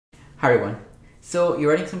Hi everyone. So you're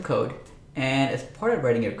writing some code, and as part of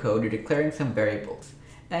writing your code, you're declaring some variables.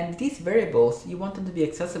 And these variables, you want them to be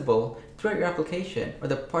accessible throughout your application or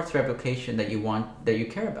the parts of your application that you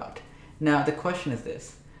care about. Now the question is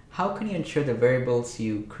this: how can you ensure the variables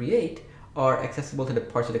you create are accessible to the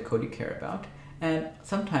parts of the code you care about? And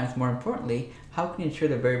sometimes, more importantly, how can you ensure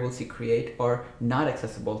the variables you create are not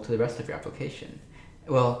accessible to the rest of your application?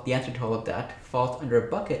 Well, the answer to all of that falls under a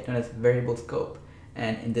bucket known as variable scope.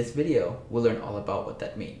 And in this video, we'll learn all about what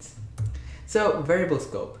that means. So, variable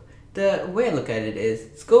scope. The way I look at it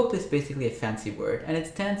is, scope is basically a fancy word, and it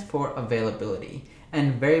stands for availability.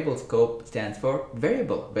 And variable scope stands for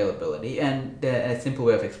variable availability. And a simple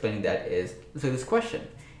way of explaining that is, so this question: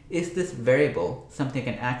 is this variable something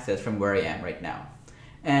I can access from where I am right now?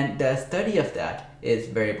 And the study of that is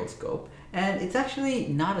variable scope. And it's actually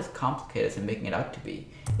not as complicated as I'm making it out to be.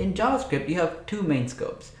 In JavaScript, you have two main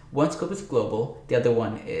scopes. One scope is global, the other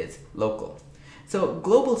one is local. So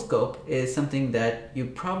global scope is something that you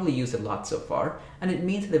probably use a lot so far, and it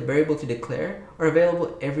means that the variables you declare are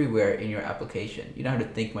available everywhere in your application. You don't have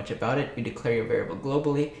to think much about it. You declare your variable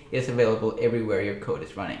globally, it's available everywhere your code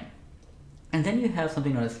is running. And then you have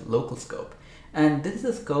something known as local scope. And this is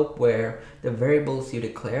a scope where the variables you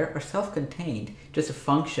declare are self-contained, just a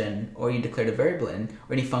function, or you declare the variable in,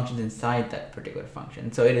 or any functions inside that particular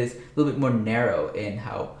function. So it is a little bit more narrow in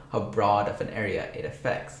how broad of an area it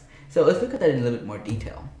affects. So let's look at that in a little bit more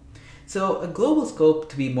detail. So a global scope,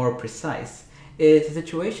 to be more precise, is a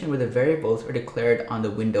situation where the variables are declared on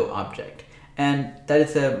the window object. And that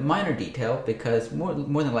is a minor detail because more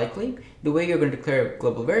than likely, the way you're going to declare a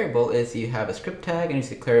global variable is you have a script tag and you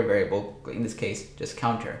declare a variable, in this case, just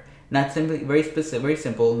counter. And that's simply very specific, very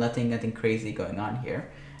simple, nothing crazy going on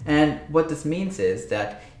here. And what this means is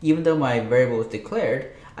that even though my variable is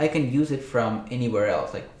declared, I can use it from anywhere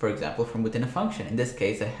else, like for example, from within a function. In this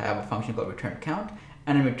case, I have a function called return count,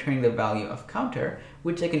 and I'm returning the value of counter,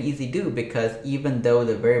 which I can easily do because even though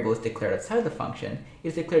the variable is declared outside the function,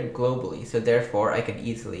 it's declared globally. So therefore, I can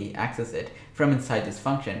easily access it from inside this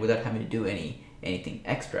function without having to do anything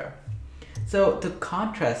extra. So to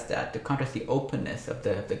contrast that, to contrast the openness of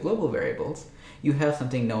the global variables, you have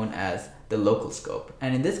something known as the local scope.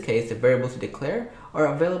 And in this case, the variables you declare are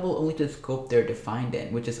available only to the scope they're defined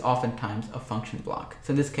in, which is oftentimes a function block.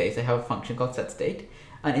 So in this case, I have a function called setState.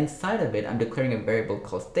 And inside of it, I'm declaring a variable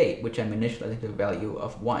called state, which I'm initializing the value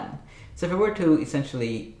of 1. So if I were to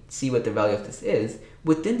essentially see what the value of this is,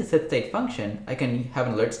 within the setState function, I can have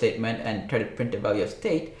an alert statement and try to print the value of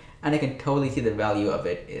state, and I can totally see the value of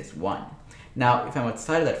it is 1. Now, if I'm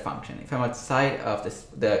outside of that function, if I'm outside of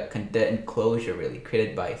the enclosure really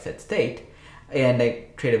created by setState, and I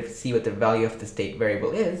try to see what the value of the state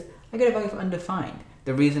variable is, I get a value of undefined.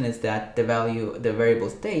 The reason is that the variable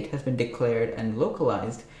state has been declared and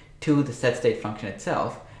localized to the setState function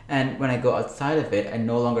itself. And when I go outside of it, I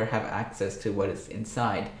no longer have access to what is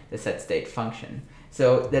inside the setState function.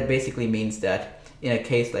 So that basically means that in a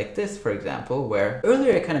case like this, for example, where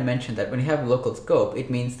earlier I kind of mentioned that when you have local scope, it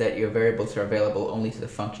means that your variables are available only to the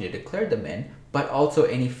function you declared them in, but also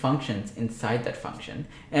any functions inside that function.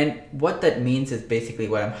 And what that means is basically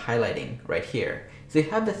what I'm highlighting right here. So you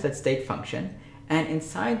have the setState function, and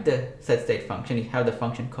inside the setState function, you have the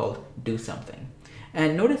function called doSomething.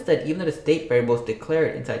 And notice that even though the state variable is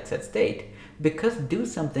declared inside setState, because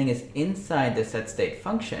doSomething is inside the setState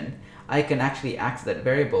function, I can actually access that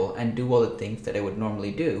variable and do all the things that I would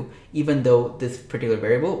normally do, even though this particular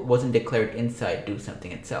variable wasn't declared inside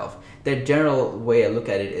doSomething itself. The general way I look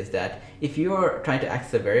at it is that if you're trying to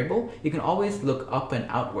access a variable, you can always look up and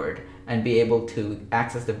outward and be able to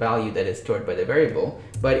access the value that is stored by the variable.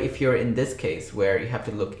 But if you're in this case where you have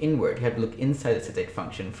to look inward, you have to look inside the setState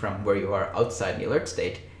function from where you are outside the alert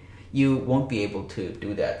state, you won't be able to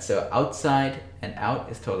do that. So outside and out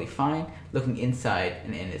is totally fine. Looking inside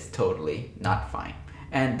and in is totally not fine.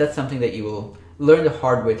 And that's something that you will learn the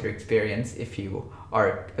hard way through experience if you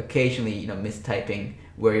are occasionally, mistyping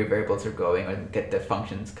where your variables are going or get the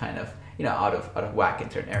functions kind of, out of whack in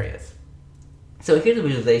certain areas. So here's a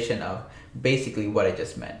visualization of basically what I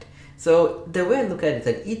just meant. So the way I look at it is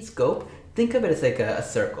that each scope, think of it as like a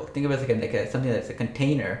circle. Think of it as something that's a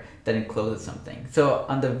container that encloses something. So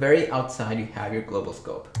on the very outside, you have your global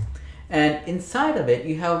scope. And inside of it,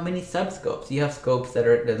 you have many subscopes. You have scopes that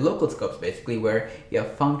are the local scopes, basically, where you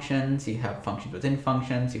have functions within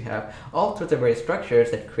functions, you have all sorts of various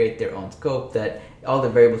structures that create their own scope that all the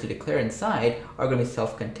variables you declare inside are going to be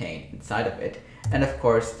self-contained inside of it. And of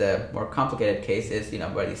course, the more complicated case is,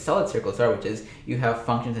 where these solid circles are, which is you have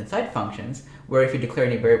functions inside functions, where if you declare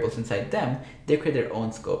any variables inside them, they create their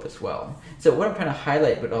own scope as well. So what I'm trying to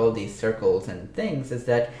highlight with all of these circles and things is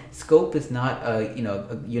that scope is not a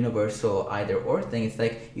universal either or thing. It's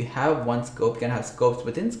like you have one scope, you can have scopes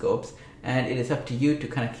within scopes, and it is up to you to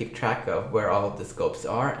kind of keep track of where all of the scopes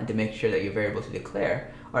are and to make sure that your variables you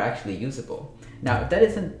declare are actually usable. Now, if that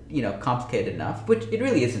isn't, complicated enough, which it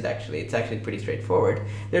really isn't actually, it's actually pretty straightforward,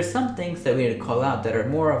 there's some things that we need to call out that are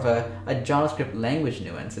more of a JavaScript language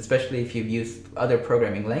nuance, especially if you've used other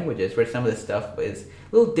programming languages where some of this stuff is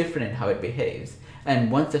a little different in how it behaves.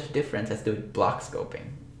 And one such difference has to do with block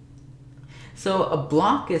scoping. So a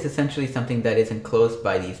block is essentially something that is enclosed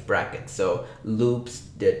by these brackets. So loops,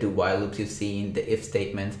 the do while loops you've seen, the if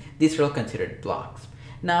statements, these are all considered blocks.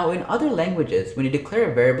 Now, in other languages, when you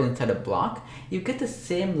declare a variable inside a block, you get the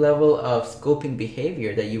same level of scoping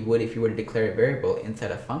behavior that you would if you were to declare a variable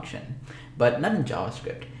inside a function, but not in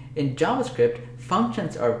JavaScript. In JavaScript,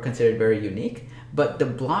 functions are considered very unique, but the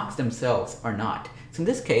blocks themselves are not. So in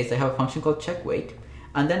this case, I have a function called checkWait,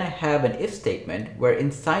 and then I have an if statement where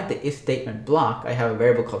inside the if statement block, I have a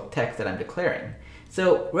variable called text that I'm declaring.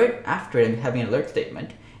 So right after I'm having an alert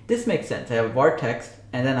statement, this makes sense. I have a var text,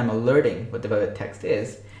 and then I'm alerting what the value of text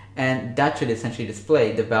is, and that should essentially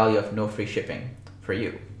display the value of no free shipping for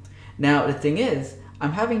you. Now, the thing is,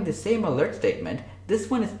 I'm having the same alert statement. This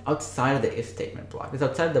one is outside of the if statement block. It's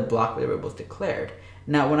outside of the block where the variable is declared.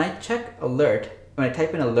 Now, when I check alert, when I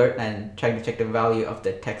type in alert and try to check the value of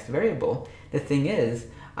the text variable, the thing is,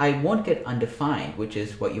 I won't get undefined, which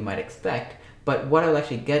is what you might expect, but what I'll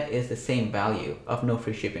actually get is the same value of no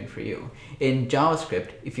free shipping for you. In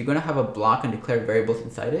JavaScript, if you're going to have a block and declare variables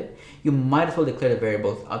inside it, you might as well declare the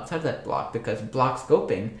variables outside of that block because block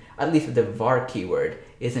scoping, at least with the var keyword,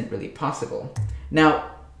 isn't really possible.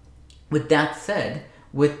 Now, with that said,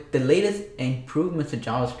 with the latest improvements to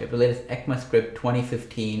JavaScript, the latest ECMAScript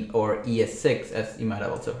 2015 or ES6, as you might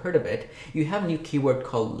have also heard of it, you have a new keyword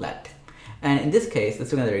called let. And in this case,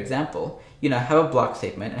 let's look at another example. I have a block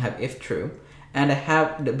statement, I have if true, and I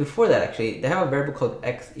have, before that actually, they have a variable called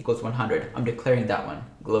x equals 100. I'm declaring that one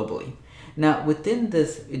globally. Now within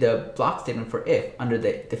this, the block statement for if, under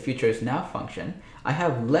the future is now function, I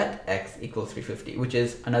have let x equals 350, which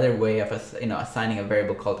is another way of assigning a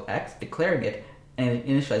variable called x, declaring it, and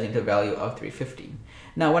initializing the value of 350.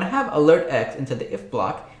 Now when I have alert x inside the if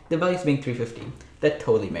block, the value is being 350. That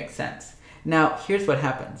totally makes sense. Now here's what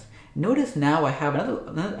happens. Notice now I have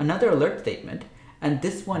another alert statement, and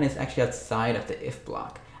this one is actually outside of the if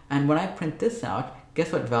block. And when I print this out,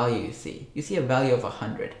 guess what value you see? You see a value of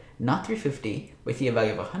 100, not 350, but you see a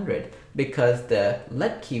value of 100 because the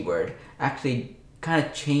let keyword actually kind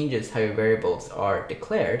of changes how your variables are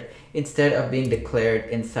declared. Instead of being declared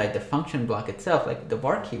inside the function block itself, like the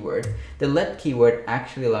var keyword, the let keyword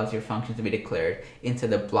actually allows your function to be declared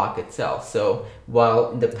inside the block itself. So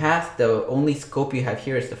while in the past, the only scope you have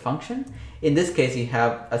here is the function, in this case, you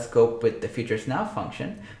have a scope with the futures now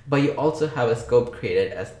function, but you also have a scope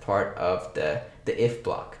created as part of the if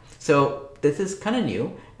block. So this is kind of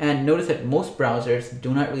new, and notice that most browsers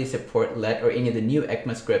do not really support let or any of the new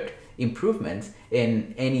ECMAScript improvements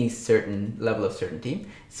in any certain level of certainty.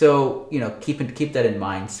 So keep that in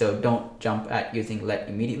mind. So don't jump at using let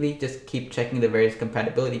immediately. Just keep checking the various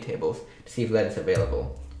compatibility tables to see if let is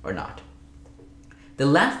available or not. The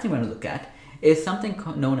last thing we're going to look at is something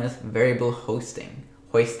known as variable hoisting.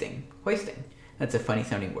 That's a funny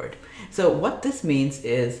sounding word. So what this means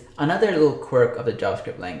is another little quirk of the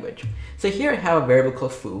JavaScript language. So here I have a variable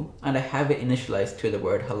called foo, and I have it initialized to the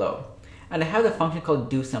word hello. And I have the function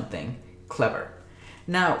called do something clever.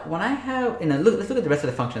 Now, when I have, let's look at the rest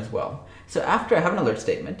of the function as well. So after I have an alert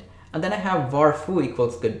statement, and then I have var foo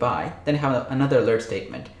equals goodbye, then I have another alert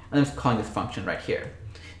statement, and I'm just calling this function right here.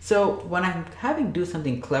 So when I'm having do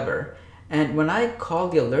something clever, and when I call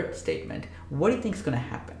the alert statement, what do you think is going to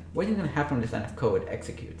happen? What do you think is going to happen when this line of code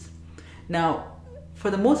executes? Now, for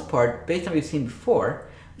the most part, based on what we've seen before,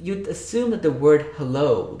 you'd assume that the word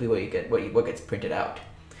hello will be what gets printed out.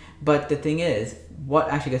 But the thing is, what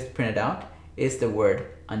actually gets printed out is the word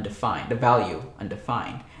undefined, the value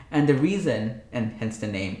undefined. And the reason, and hence the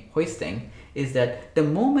name hoisting, is that the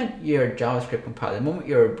moment your JavaScript compiler, the moment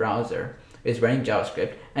your browser is running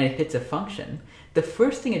JavaScript and it hits a function, the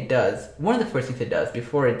first thing it does, one of the first things it does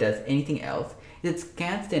before it does anything else, is it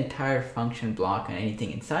scans the entire function block and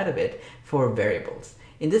anything inside of it for variables.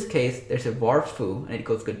 In this case, there's a var foo and it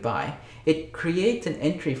goes goodbye. It creates an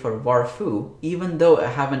entry for var foo even though I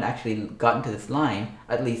haven't actually gotten to this line,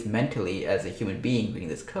 at least mentally as a human being reading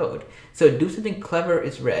this code. So do something clever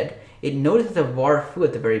is read. It notices a var foo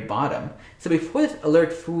at the very bottom. So before this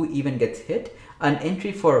alert foo even gets hit, an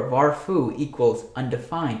entry for var foo equals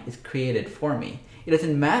undefined is created for me. It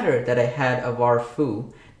doesn't matter that I had a var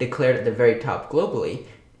foo declared at the very top globally.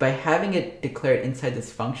 By having it declared inside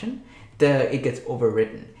this function, it gets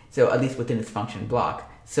overwritten. So at least within this function block.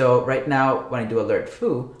 So right now, when I do alert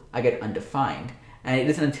foo, I get undefined. And it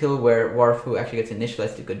isn't until where var foo actually gets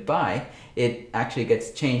initialized to goodbye, it actually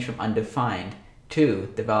gets changed from undefined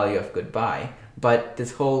to the value of goodbye. But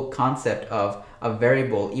this whole concept of a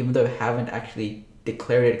variable, even though I haven't actually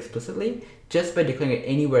declared it explicitly, just by declaring it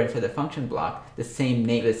anywhere inside the function block, the same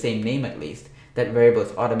name at least, that variable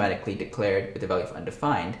is automatically declared with the value of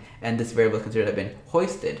undefined, and this variable is considered to have been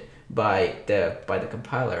hoisted by the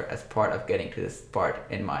compiler as part of getting to this part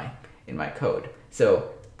in my code.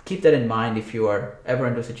 So keep that in mind if you are ever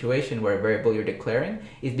into a situation where a variable you're declaring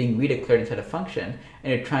is being redeclared inside a function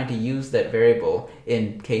and you're trying to use that variable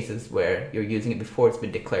in cases where you're using it before it's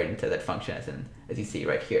been declared into that function, as you see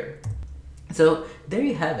right here. So there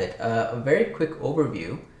you have it, a very quick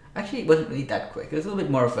overview. Actually, it wasn't really that quick. It was a little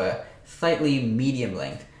bit more of a slightly medium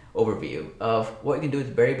length overview of what you can do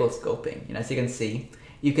with variable scoping. As you can see,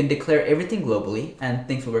 you can declare everything globally and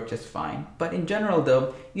things will work just fine. But in general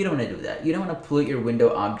though, you don't want to do that. You don't want to pollute your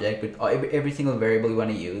window object with every single variable you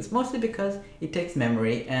want to use, mostly because it takes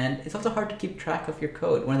memory and it's also hard to keep track of your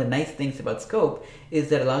code. One of the nice things about scope is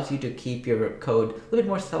that it allows you to keep your code a little bit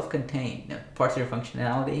more self-contained. Parts of your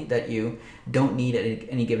functionality that you don't need at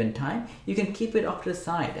any given time, you can keep it off to the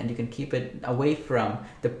side and you can keep it away from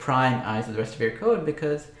the prying eyes of the rest of your code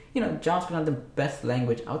because JavaScript is not the best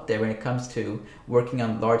language out there when it comes to working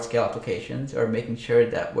on large-scale applications or making sure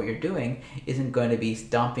that what you're doing isn't going to be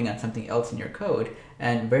stomping on something else in your code.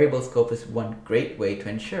 And variable scope is one great way to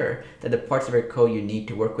ensure that the parts of your code you need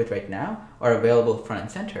to work with right now are available front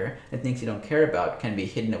and center, and things you don't care about can be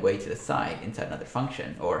hidden away to the side inside another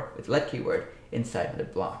function or with let keyword inside another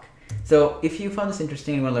block. So if you found this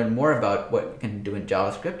interesting and want to learn more about what you can do in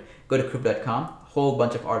JavaScript, go to croup.com, whole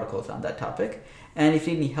bunch of articles on that topic. And if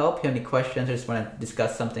you need any help, you have any questions, or just want to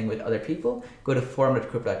discuss something with other people, go to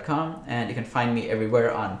forum.croup.com, and you can find me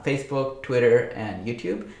everywhere on Facebook, Twitter, and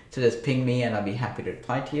YouTube. So just ping me and I'll be happy to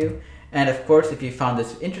reply to you. And of course, if you found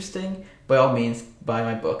this interesting, by all means, buy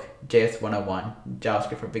my book, JS 101,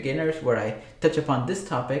 JavaScript for Beginners, where I touch upon this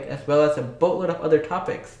topic as well as a boatload of other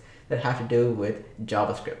topics that have to do with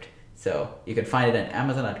JavaScript. So you can find it on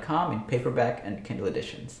Amazon.com in paperback and Kindle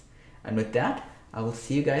editions. And with that, I will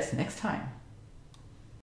see you guys next time.